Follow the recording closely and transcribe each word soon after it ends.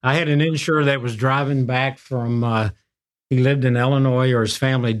I had an insurer that was driving back from, he lived in Illinois, or his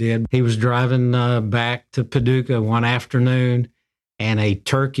family did. He was driving back to Paducah one afternoon, and a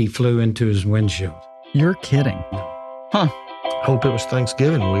turkey flew into his windshield. You're kidding. Huh. Hope it was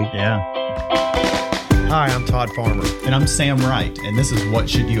Thanksgiving week. Yeah. Hi, I'm Todd Farmer. And I'm Sam Wright, and this is What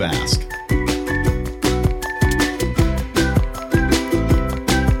Should You Ask?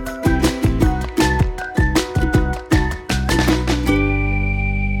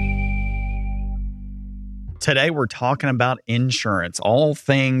 Today, we're talking about insurance, all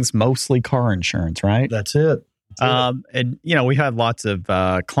things, mostly car insurance, right? That's it. And, you know, we have lots of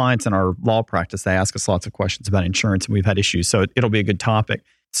clients in our law practice. They ask us lots of questions about insurance, and we've had issues. So it'll be a good topic.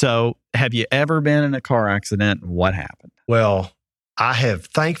 So have you ever been in a car accident? And what happened? Well, I have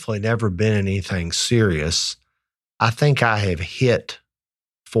thankfully never been in anything serious. I think I have hit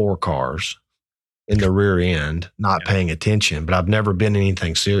 4 cars in the rear end, not paying attention, but I've never been in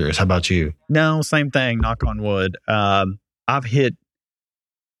anything serious. How about you? No, same thing, knock on wood. I've hit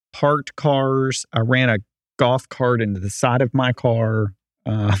parked cars. I ran a golf cart into the side of my car,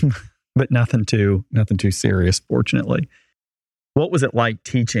 but nothing too serious, fortunately. What was it like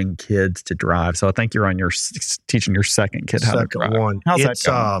teaching kids to drive? So I think you're on your teaching your second kid how to drive. One. How's that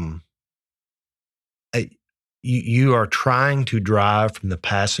going? You are trying to drive from the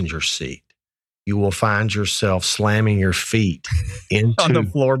passenger seat. You will find yourself slamming your feet into on the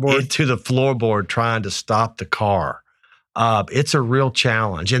floorboard, trying to stop the car. It's a real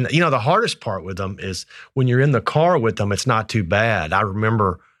challenge. And, you know, the hardest part with them is when you're in the car with them, it's not too bad. I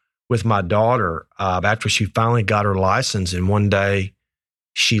remember with my daughter, after she finally got her license, and one day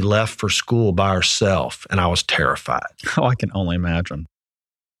she left for school by herself, and I was terrified. Oh, I can only imagine.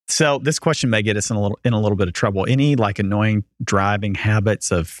 So this question may get us in a little bit of trouble. Any like annoying driving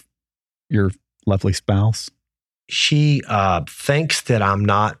habits of your lovely spouse? She thinks that I'm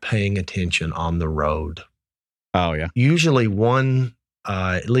not paying attention on the road. Oh, yeah. Usually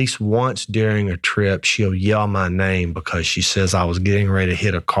at least once during a trip, she'll yell my name because she says I was getting ready to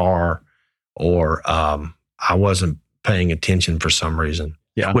hit a car, or I wasn't paying attention for some reason.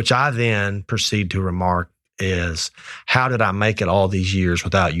 Yeah. Which I then proceed to remark is, how did I make it all these years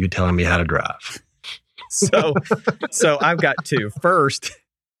without you telling me how to drive? So I've got 2. First,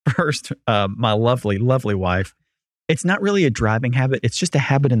 my lovely, lovely wife. It's not really a driving habit. It's just a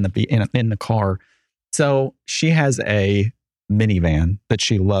habit in the car. So she has a minivan that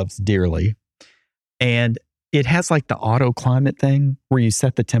she loves dearly, and it has like the auto climate thing where you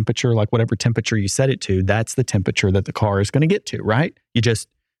set the temperature, like whatever temperature you set it to, that's the temperature that the car is going to get to, right? You just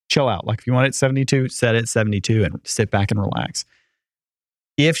chill out. Like if you want it at 72, set it at 72 and sit back and relax.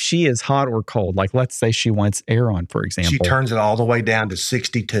 If she is hot or cold, like let's say she wants air on, for example. She turns it all the way down to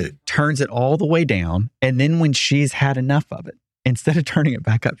 62. Turns it all the way down. And then when she's had enough of it, instead of turning it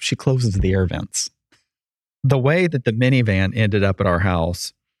back up, she closes the air vents. The way that the minivan ended up at our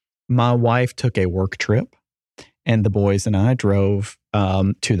house, my wife took a work trip, and the boys and I drove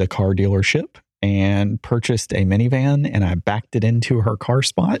to the car dealership and purchased a minivan, and I backed it into her car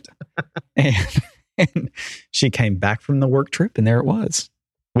spot. and she came back from the work trip, and there it was.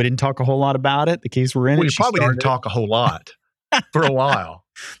 We didn't talk a whole lot about it. The keys were in it. We probably didn't talk a whole lot for a while.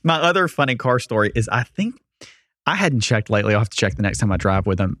 My other funny car story is, I think, I hadn't checked lately. I'll have to check the next time I drive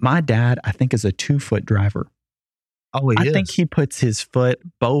with him. My dad, I think, is a 2-foot driver. Oh, he is? I think he puts his foot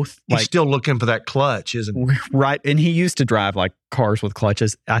both. He's still looking for that clutch, isn't he? Right. And he used to drive like cars with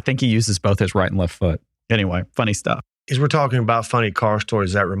clutches. I think he uses both his right and left foot. Anyway, funny stuff. As we're talking about funny car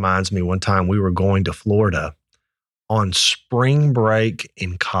stories, that reminds me, one time we were going to Florida on spring break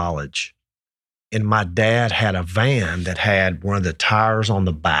in college. And my dad had a van that had one of the tires on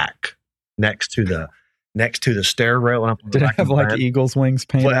the back next to the stair rail. Did it have like eagle's wings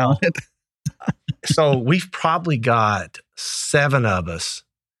painted on it? So we've probably got 7 of us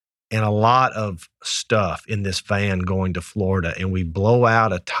and a lot of stuff in this van going to Florida. And we blow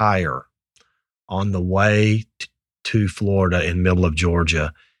out a tire on the way to Florida in the middle of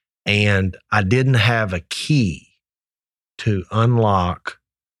Georgia. And I didn't have a key to unlock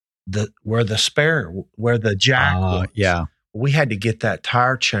where the jack was. Yeah. We had to get that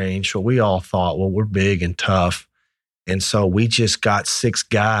tire changed. So we all thought, well, we're big and tough. And so we just got 6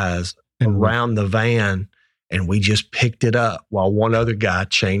 guys around the van, and we just picked it up while one other guy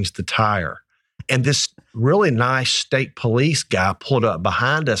changed the tire. And this really nice state police guy pulled up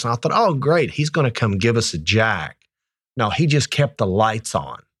behind us, and I thought, oh, great, he's going to come give us a jack. No, he just kept the lights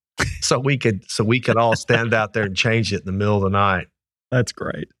on so we could all stand out there and change it in the middle of the night. That's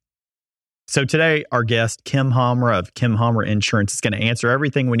great. So today, our guest, Kim Hamra of Kim Hamra Insurance, is going to answer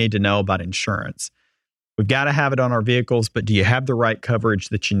everything we need to know about insurance. We've got to have it on our vehicles, but do you have the right coverage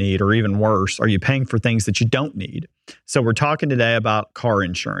that you need? Or even worse, are you paying for things that you don't need? So we're talking today about car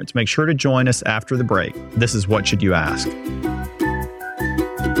insurance. Make sure to join us after the break. This is What Should You Ask?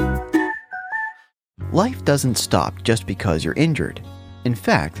 Life doesn't stop just because you're injured. In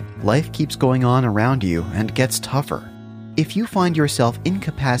fact, life keeps going on around you and gets tougher. If you find yourself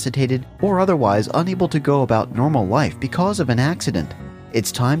incapacitated or otherwise unable to go about normal life because of an accident,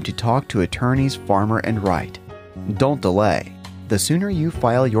 it's time to talk to attorneys Farmer and Wright. Don't delay. The sooner you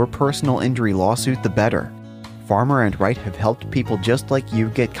file your personal injury lawsuit, the better. Farmer and Wright have helped people just like you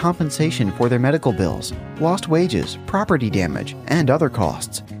get compensation for their medical bills, lost wages, property damage, and other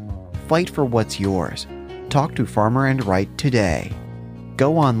costs. Fight for what's yours. Talk to Farmer and Wright today.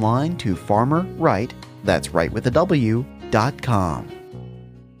 Go online to farmerwright, that's right with a W.com.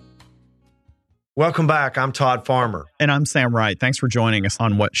 Welcome back. I'm Todd Farmer. And I'm Sam Wright. Thanks for joining us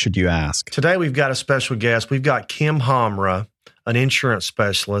on What Should You Ask? Today, we've got a special guest. We've got Kim Hamra, an insurance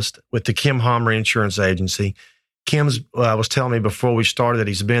specialist with the Kim Hamra Insurance Agency. Kim's was telling me before we started that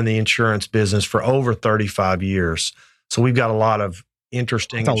he's been in the insurance business for over 35 years. So we've got a lot of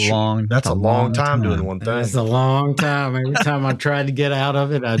interesting. That's a long time doing one thing. It's a long time. Every time I tried to get out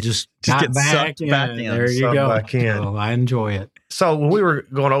of it, I just got get back sucked back in. There you go. Back in. So I enjoy it. So when we were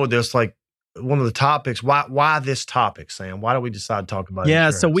going over this, like one of the topics, why this topic, Sam? Why do we decide to talk about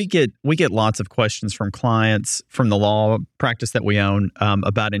insurance? So we get lots of questions from clients from the law practice that we own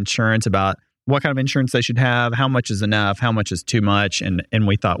about insurance, about what kind of insurance they should have, how much is enough, how much is too much, and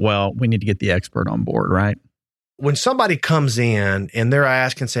we thought, well, we need to get the expert on board, right? When somebody comes in and they're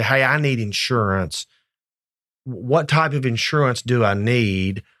asking, say, hey, I need insurance. What type of insurance do I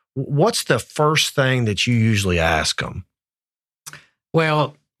need? What's the first thing that you usually ask them?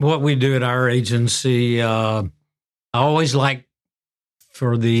 Well, what we do at our agency, I always like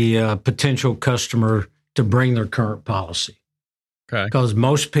for the potential customer to bring their current policy. Okay. Because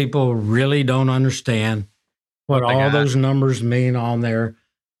most people really don't understand what all those numbers mean on there.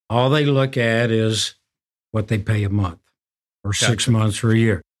 All they look at is what they pay a month or 6 months or a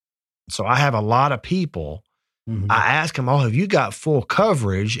year. So I have a lot of people. I ask them, have you got full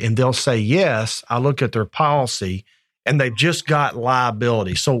coverage? And they'll say, yes. I look at their policy and they've just got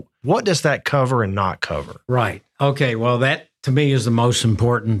liability. So what does that cover and not cover? Right. Okay. Well, that to me is the most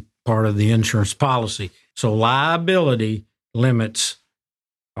important part of the insurance policy. So liability limits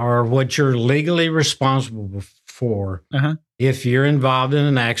are what you're legally responsible for. If you're involved in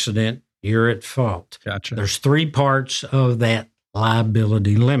an accident, you're at fault. Gotcha. There's 3 parts of that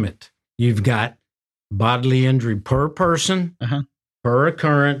liability limit. You've got bodily injury per person, per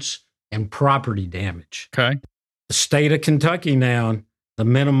occurrence, and property damage. Okay. The state of Kentucky now, the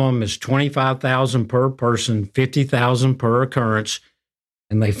minimum is $25,000 per person, $50,000 per occurrence,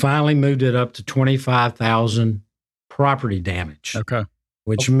 and they finally moved it up to $25,000 property damage. Okay.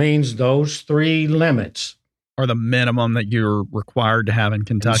 Which means those 3 limits are the minimum that you're required to have in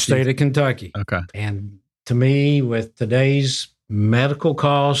Kentucky. In the state of Kentucky. Okay. And to me, with today's medical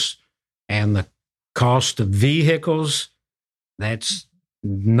costs and the cost of vehicles, that's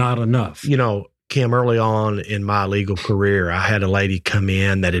not enough. You know, Kim, early on in my legal career, I had a lady come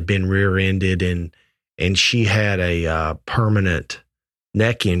in that had been rear-ended and she had a permanent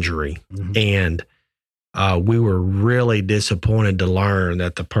neck injury. And we were really disappointed to learn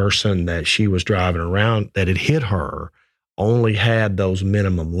that the person that she was driving around that had hit her only had those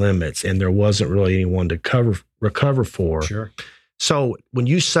minimum limits, and there wasn't really anyone to recover for. Sure. So when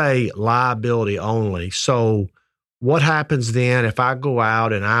you say liability only, so what happens then if I go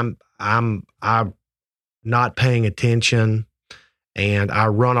out and I'm not paying attention and I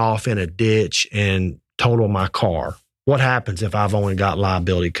run off in a ditch and total my car? What happens if I've only got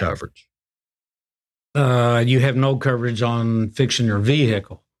liability coverage? You have no coverage on fixing your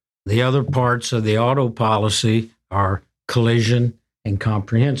vehicle. The other parts of the auto policy are collision and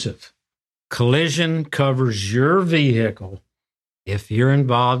comprehensive. Collision covers your vehicle if you're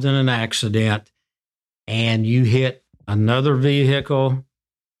involved in an accident and you hit another vehicle,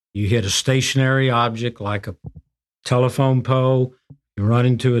 you hit a stationary object like a telephone pole, you run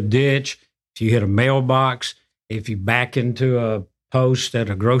into a ditch, if you hit a mailbox, if you back into a post at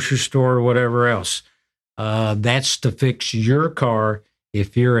a grocery store or whatever else. That's to fix your car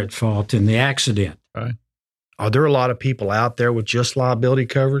if you're at fault in the accident. Right. Are there a lot of people out there with just liability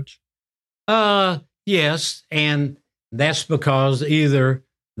coverage? Yes, and that's because either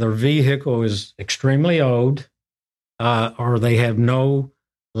their vehicle is extremely old or they have no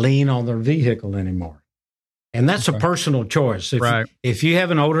lien on their vehicle anymore. And that's a personal choice. If you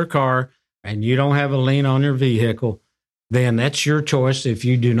have an older car and you don't have a lien on your vehicle, then that's your choice. If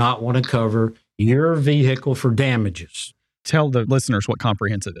you do not want to cover your vehicle for damages. Tell the listeners what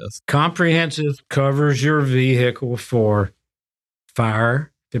comprehensive is. Comprehensive covers your vehicle for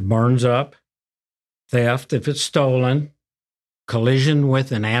fire if it burns up, theft if it's stolen, collision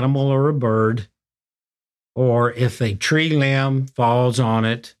with an animal or a bird, or if a tree limb falls on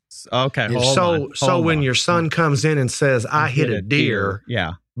it. Okay. So when your son comes in and says, I hit a deer,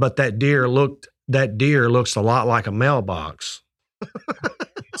 yeah, but that deer looks a lot like a mailbox.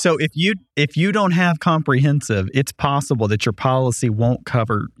 So if you don't have comprehensive, it's possible that your policy won't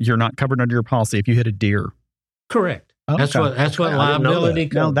cover. You're not covered under your policy if you hit a deer. Correct. Okay. That's what liability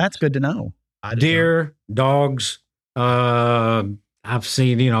covers. No, that's good to know. Deer, dogs. I've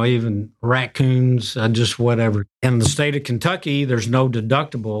seen, even raccoons, just whatever. In the state of Kentucky, there's no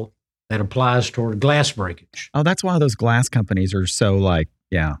deductible that applies toward glass breakage. Oh, that's why those glass companies are so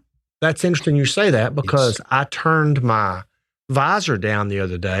yeah. That's interesting you say that because I turned my visor down the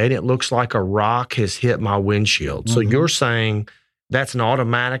other day and it looks like a rock has hit my windshield. So you're saying that's an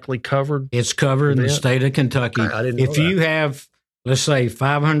automatically covered? It's covered in the state of Kentucky. I didn't know if you have, let's say,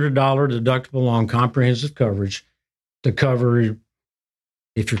 $500 deductible on comprehensive coverage to cover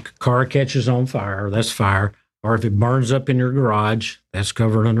if your car catches on fire, that's fire. Or if it burns up in your garage, that's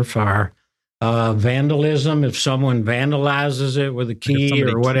covered under fire. Vandalism, if someone vandalizes it with a key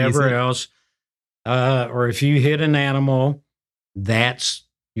or whatever else, or if you hit an animal, that's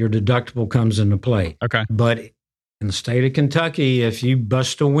your deductible comes into play. Okay. But in the state of Kentucky, if you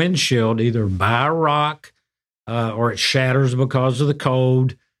bust a windshield either by a rock or it shatters because of the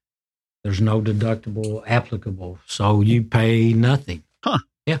cold, there's no deductible applicable. So you pay nothing. Huh.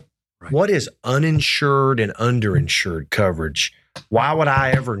 Yeah. Right. What is uninsured and underinsured coverage? Why would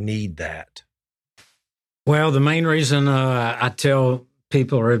I ever need that? Well, the main reason I tell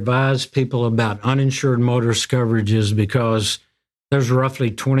people or advise people about uninsured motorist coverage is because there's roughly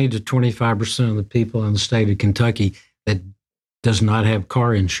 20 to 25% of the people in the state of Kentucky that does not have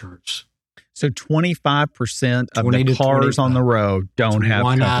car insurance. So 25% of the cars on the road don't have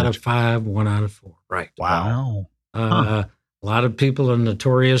one coverage. Out of 5, 1 out of 4. Right. Wow. A lot of people are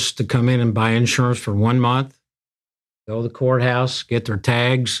notorious to come in and buy insurance for 1 month, go to the courthouse, get their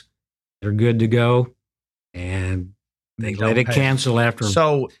tags, they're good to go, and they let it cancel after.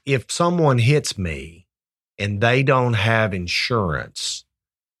 So if someone hits me and they don't have insurance,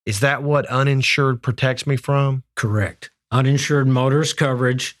 is that what uninsured protects me from? Correct. Uninsured motorist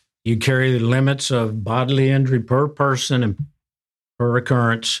coverage, you carry the limits of bodily injury per person and per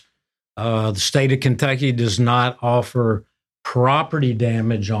occurrence. The state of Kentucky does not offer property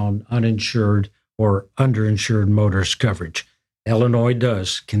damage on uninsured or underinsured motorist coverage. Illinois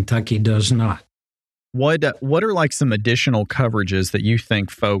does. Kentucky does not. What are some additional coverages that you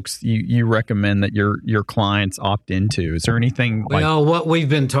think folks you recommend that your clients opt into? Is there anything Well, what we've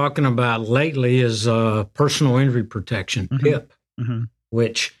been talking about lately is personal injury protection, PIP,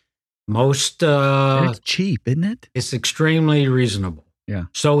 which most and it's cheap, isn't it? It's extremely reasonable. Yeah.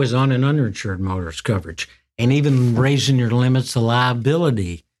 So is un- and underinsured motorist coverage. And even raising your limits of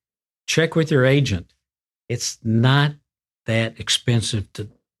liability, check with your agent. It's not that expensive to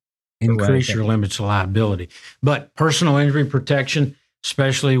increase your limits of liability. But personal injury protection,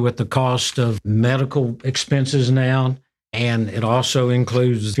 especially with the cost of medical expenses now, and it also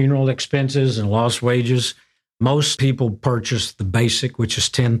includes funeral expenses and lost wages. Most people purchase the basic, which is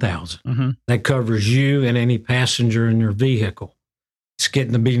 $10,000. That covers you and any passenger in your vehicle. It's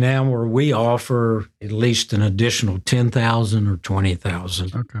getting to be now where we offer at least an additional $10,000 or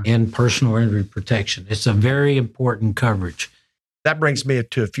 $20,000 in personal injury protection. It's a very important coverage. That brings me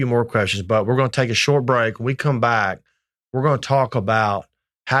to a few more questions, but we're going to take a short break. When we come back, we're going to talk about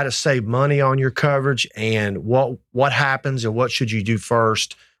how to save money on your coverage and what happens and what should you do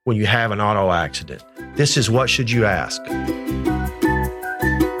first when you have an auto accident. This is What Should You Ask?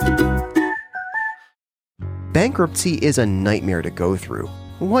 Bankruptcy is a nightmare to go through.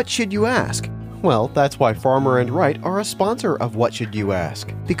 What should you ask? Well, that's why Farmer & Wright are a sponsor of What Should You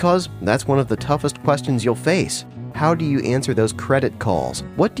Ask? Because that's one of the toughest questions you'll face. How do you answer those credit calls?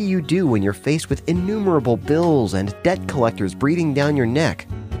 What do you do when you're faced with innumerable bills and debt collectors breathing down your neck?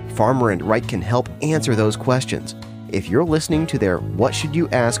 Farmer & Wright can help answer those questions. If you're listening to their What Should You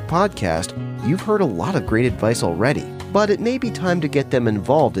Ask podcast, you've heard a lot of great advice already, but it may be time to get them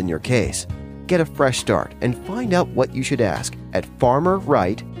involved in your case. Get a fresh start and find out what you should ask at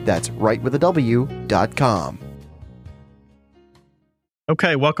farmerwright, that's right with a W.com.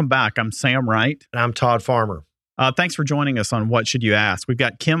 Okay, welcome back. I'm Sam Wright. And I'm Todd Farmer. Thanks for joining us on What Should You Ask? We've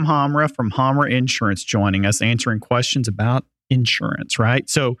got Kim Hamra from Hamra Insurance joining us, answering questions about insurance, right?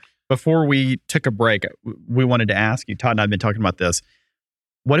 So before we took a break, we wanted to ask you, Todd and I have been talking about this.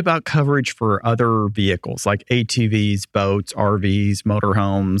 What about coverage for other vehicles like ATVs, boats, RVs,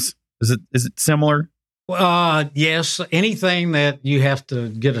 motorhomes? Is it similar? Yes. Anything that you have to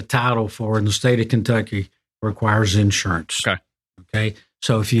get a title for in the state of Kentucky requires insurance. Okay.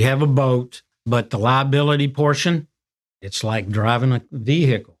 So if you have a boat, but the liability portion, it's like driving a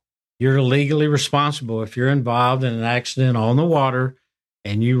vehicle. You're legally responsible if you're involved in an accident on the water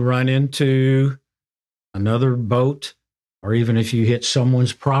and you run into another boat, or even if you hit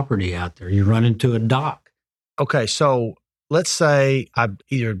someone's property out there, you run into a dock. Okay, so let's say I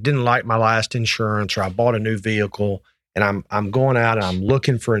either didn't like my last insurance or I bought a new vehicle and I'm going out and I'm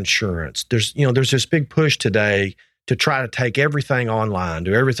looking for insurance. There's this big push today to try to take everything online,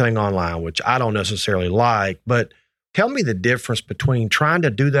 do everything online, which I don't necessarily like. But tell me the difference between trying to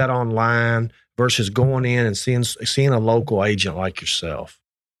do that online versus going in and seeing a local agent like yourself.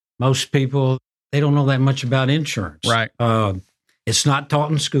 Most people, they don't know that much about insurance. Right. It's not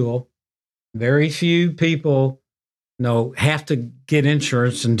taught in school. Very few people have to get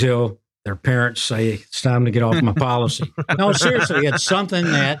insurance until their parents say it's time to get off my policy. No, seriously, it's something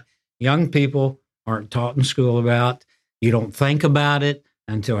that young people aren't taught in school about. You don't think about it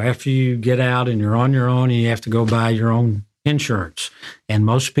until after you get out and you're on your own and you have to go buy your own insurance. And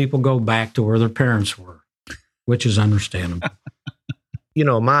most people go back to where their parents were, which is understandable.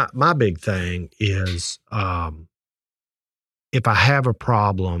 My big thing is if I have a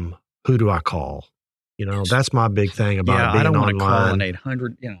problem, who do I call? That's my big thing about being online. I don't want to call an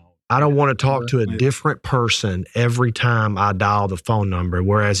 800, I don't want to talk to a different person every time I dial the phone number.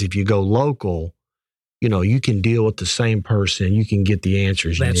 Whereas if you go local, you can deal with the same person. You can get the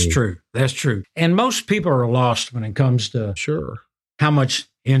answers you need. That's true. And most people are lost when it comes to how much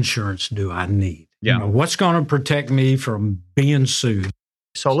insurance do I need? Yeah. What's going to protect me from being sued?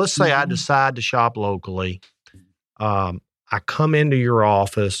 So let's say I decide to shop locally. I come into your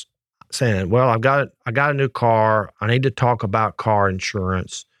office saying, well, I got a new car. I need to talk about car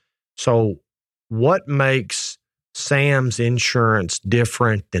insurance. So what makes Sam's insurance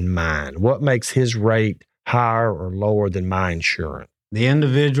different than mine? What makes his rate higher or lower than my insurance? The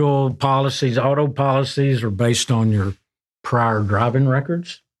individual policies, auto policies, are based on your prior driving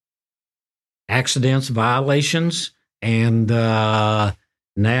records, accidents, violations, and now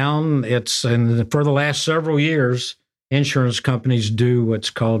it's, and for the last several years, insurance companies do what's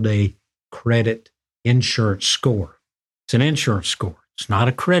called a credit insurance score. It's an insurance score. It's not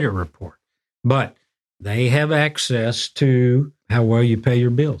a credit report, but they have access to how well you pay your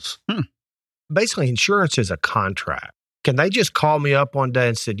bills. Basically, insurance is a contract. Can they just call me up one day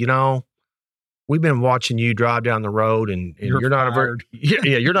and said, we've been watching you drive down the road and you're not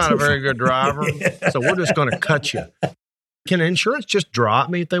a very good driver. So we're just going to cut you. Can insurance just drop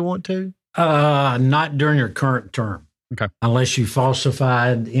me if they want to? Not during your current term. Okay. Unless you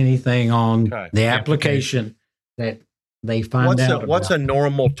falsified anything on the application that they find out. What's a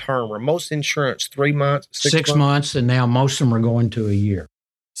normal term? Are most insurance 3 months, 6 months, and now most of them are going to a year.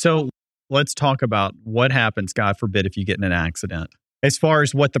 So let's talk about what happens, God forbid, if you get in an accident. As far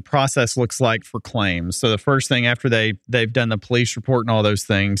as what the process looks like for claims. So the first thing after they've done the police report and all those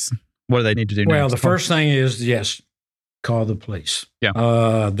things, what do they need to do next? Well, the first thing is, call the police. Yeah.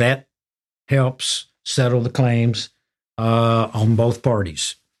 That helps settle the claims on both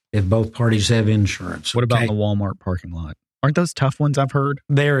parties, if both parties have insurance. What about the Walmart parking lot? Aren't those tough ones I've heard?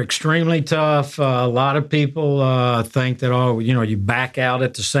 They're extremely tough. A lot of people think that, you back out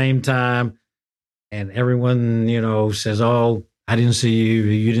at the same time and everyone, says, oh, I didn't see you.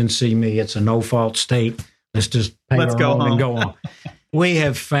 You didn't see me. It's a no-fault state. Let's just Let's go home and go on. We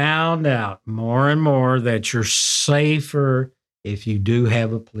have found out more and more that you're safer if you do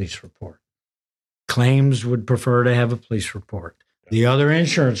have a police report. Claims would prefer to have a police report. The other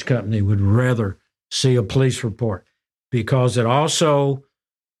insurance company would rather see a police report because it also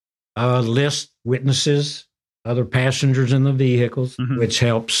lists witnesses, other passengers in the vehicles, which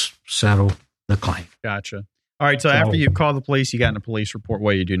helps settle the claim. Gotcha. All right. So after you call the police, you got in a police report.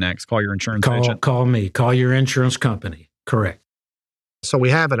 What do you do next? Call your insurance agent? Call me. Call your insurance company. Correct. So we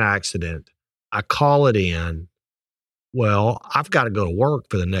have an accident. I call it in. Well, I've got to go to work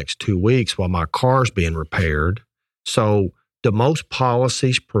for the next 2 weeks while my car's being repaired. So do most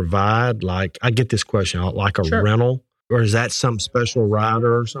policies provide, I get this question, like a rental? Or is that some special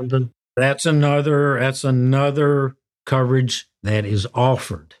rider or something? That's another coverage that is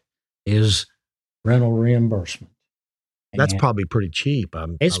offered, is rental reimbursement. That's probably pretty cheap.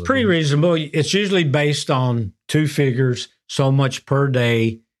 It's pretty reasonable. It's usually based on two figures, so much per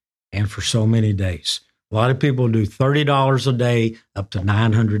day and for so many days. A lot of people do $30 a day up to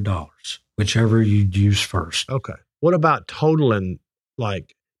 $900, whichever you use first. Okay. What about totaling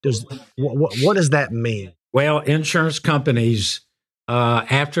Like, what does that mean? Well, insurance companies,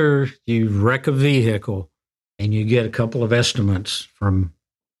 after you wreck a vehicle and you get a couple of estimates from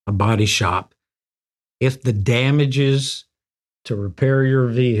a body shop, if the damages to repair your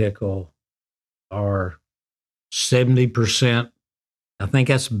vehicle are 70%, I think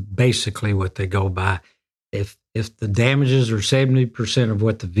that's basically what they go by. If the damages are 70% of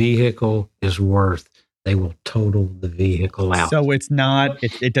what the vehicle is worth, they will total the vehicle out. So it's not,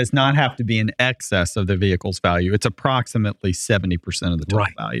 it does not have to be in excess of the vehicle's value. It's approximately 70% of the total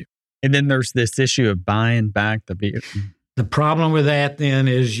value. And then there's this issue of buying back the vehicle. The problem with that then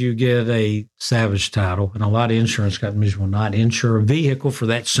is you get a salvage title, and a lot of insurance companies will not insure a vehicle for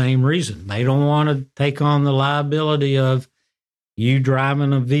that same reason. They don't want to take on the liability of you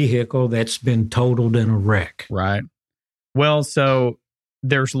driving a vehicle that's been totaled in a wreck. Right. Well, so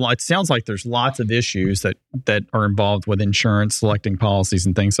it sounds like there's lots of issues that are involved with insurance, selecting policies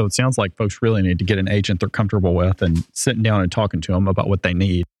and things. So it sounds like folks really need to get an agent they're comfortable with and sitting down and talking to them about what they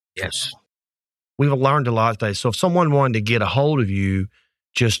need. Yes. We've learned a lot today. So if someone wanted to get a hold of you,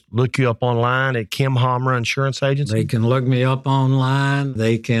 just look you up online at Kim Hamra Insurance Agency? They can look me up online.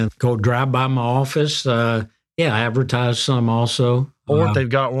 They can go drive by my office. I advertise some also. Or if they've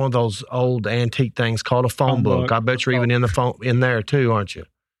got one of those old antique things called a phone book. I bet you're even in there too, aren't you?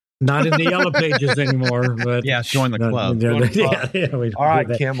 Not in the yellow pages anymore. But join the club. All right,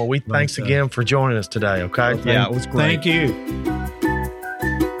 Kim. Well, thanks again for joining us today, okay? Yeah, it was great. Thank you.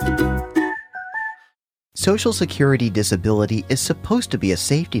 Social Security disability is supposed to be a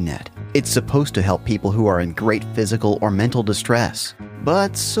safety net. It's supposed to help people who are in great physical or mental distress.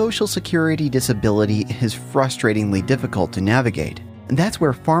 But Social Security disability is frustratingly difficult to navigate. And that's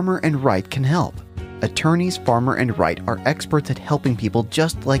where Farmer and Wright can help. Attorneys Farmer and Wright are experts at helping people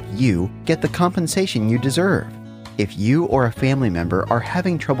just like you get the compensation you deserve. If you or a family member are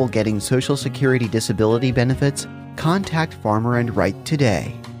having trouble getting Social Security disability benefits, contact Farmer and Wright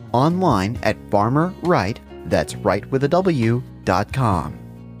today. Online at farmerwright, that's right with a W.com.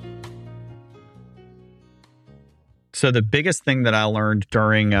 So the biggest thing that I learned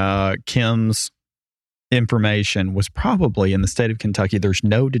during Kim's information was probably in the state of Kentucky, there's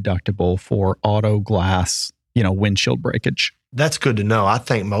no deductible for auto glass, windshield breakage. That's good to know. I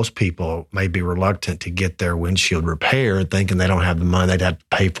think most people may be reluctant to get their windshield repaired, thinking they don't have the money. They'd have to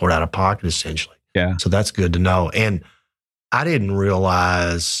pay for it out of pocket, essentially. Yeah. So that's good to know. And I didn't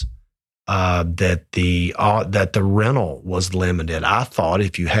realize that the rental was limited. I thought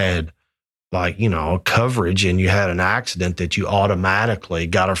if you had coverage and you had an accident that you automatically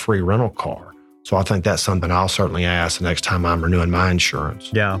got a free rental car. So I think that's something I'll certainly ask the next time I'm renewing my insurance.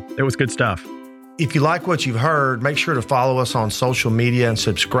 Yeah, it was good stuff. If you like what you've heard, make sure to follow us on social media and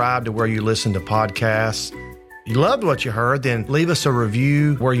subscribe to where you listen to podcasts. If you loved what you heard, then leave us a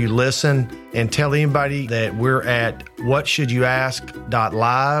review where you listen and tell anybody that we're at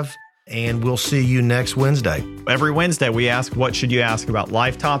whatshouldyouask.live, and we'll see you next Wednesday. Every Wednesday, we ask, what should you ask about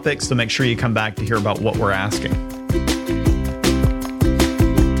life topics? So make sure you come back to hear about what we're asking.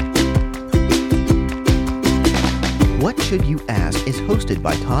 What Should You Ask is hosted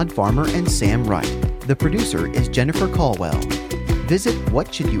by Todd Farmer and Sam Wright. The producer is Jennifer Caldwell. Visit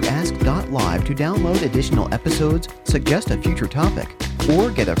whatshouldyouask.live to download additional episodes, suggest a future topic, or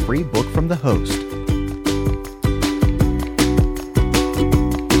get a free book from the host.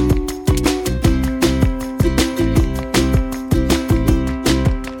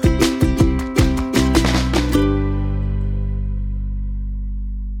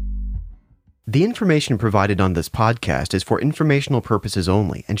 The information provided on this podcast is for informational purposes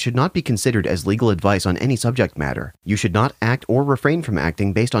only and should not be considered as legal advice on any subject matter. You should not act or refrain from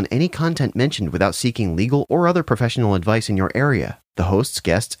acting based on any content mentioned without seeking legal or other professional advice in your area. The hosts,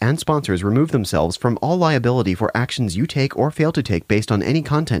 guests, and sponsors remove themselves from all liability for actions you take or fail to take based on any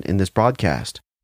content in this broadcast.